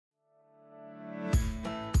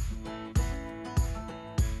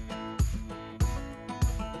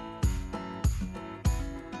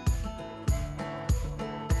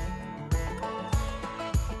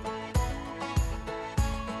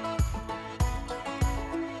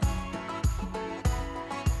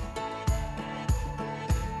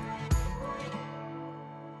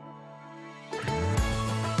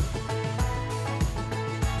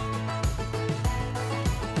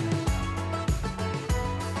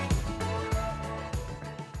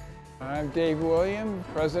I'm Dave Williams,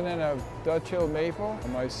 president of Dutch Hill Maple.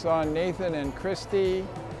 My son Nathan and Cristy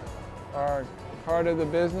are part of the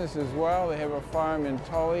business as well. They have a farm in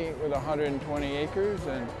Tully with 120 acres,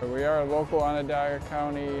 and we are local Onondaga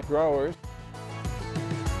County growers.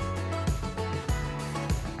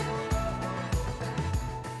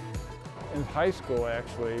 In high school,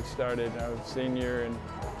 actually, started. I was a senior and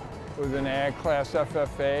was an ag class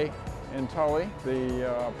FFA in Tully.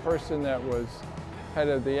 The person that was head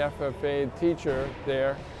of the FFA teacher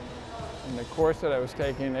there in the course that I was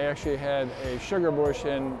taking, they actually had a sugar bush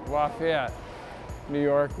in Lafayette, New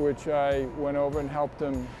York, which I went over and helped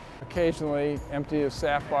them occasionally empty the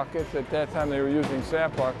sap buckets. At that time they were using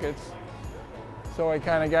sap buckets. So I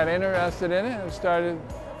kind of got interested in it and started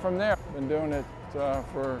from there. Been doing it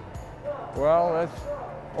for, well, that's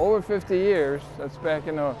over 50 years. That's back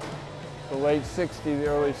in the late 60s, the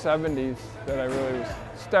early 70s that I really was.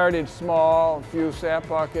 Started small, a few sap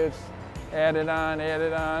buckets, added on.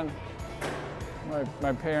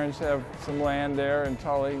 My parents have some land there in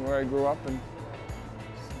Tully where I grew up, and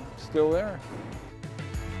still there.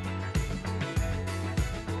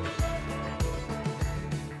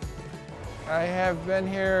 I have been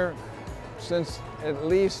here since at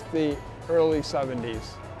least the early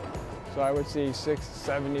 70s. So I would say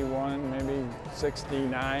 71, maybe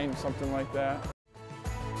 69, something like that.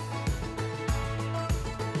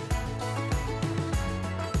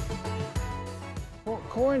 Well,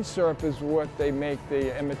 corn syrup is what they make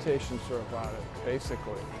the imitation syrup out of,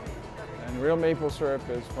 basically. And real maple syrup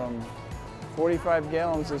is from 45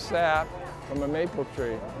 gallons of sap from a maple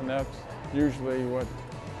tree, and that's usually what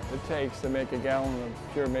it takes to make a gallon of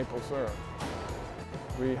pure maple syrup.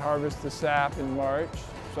 We harvest the sap in March,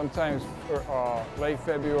 sometimes late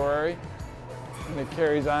February, and it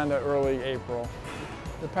carries on to early April,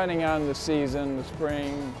 depending on the season, the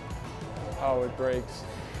spring, how it breaks.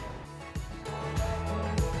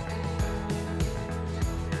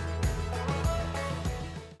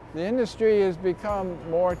 The industry has become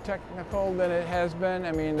more technical than it has been.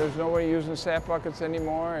 I mean, there's nobody using sap buckets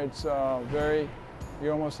anymore. It's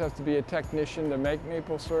you almost have to be a technician to make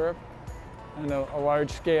maple syrup. And a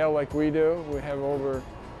large scale like we do. We have over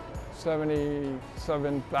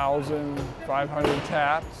 77,500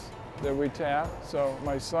 taps that we tap. So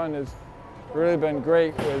my son has really been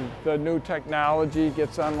great with the new technology,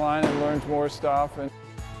 gets online and learns more stuff.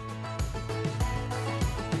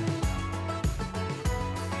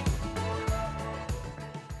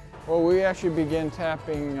 Well, we actually begin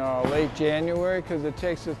tapping late January because it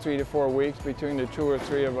takes us 3 to 4 weeks between the 2 or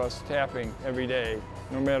 3 of us tapping every day,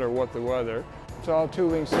 no matter what the weather. It's all a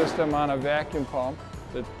tubing system on a vacuum pump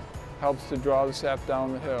that helps to draw the sap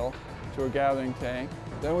down the hill to a gathering tank.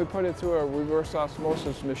 Then we put it through a reverse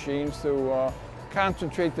osmosis machines to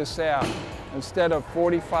concentrate the sap. Instead of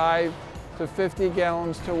 45 to 50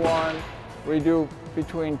 gallons to one, we do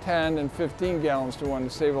between 10 and 15 gallons to one to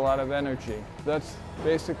save a lot of energy. That's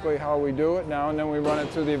basically how we do it now, and then we run it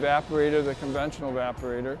through the evaporator, the conventional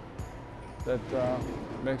evaporator that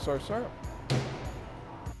makes our syrup.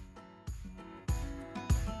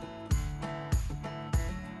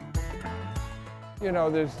 You know,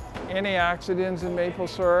 there's antioxidants in maple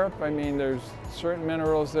syrup. I mean, there's certain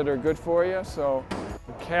minerals that are good for you, so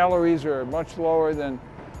the calories are much lower than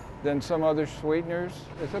some other sweeteners.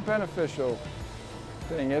 It's a beneficial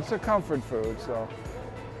thing. It's a comfort food, so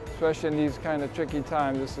especially in these kind of tricky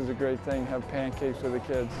times, this is a great thing to have pancakes with the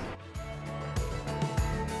kids.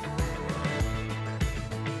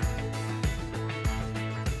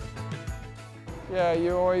 Yeah,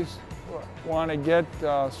 you always want to get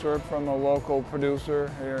syrup from a local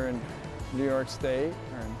producer here in New York State,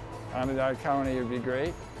 or in Onondaga County would be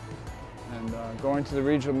great. And going to the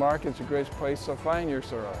regional market is a great place to find your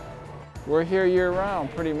syrup. We're here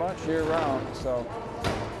year-round, pretty much year-round, so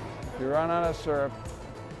if you run out of syrup,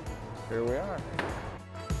 here we are.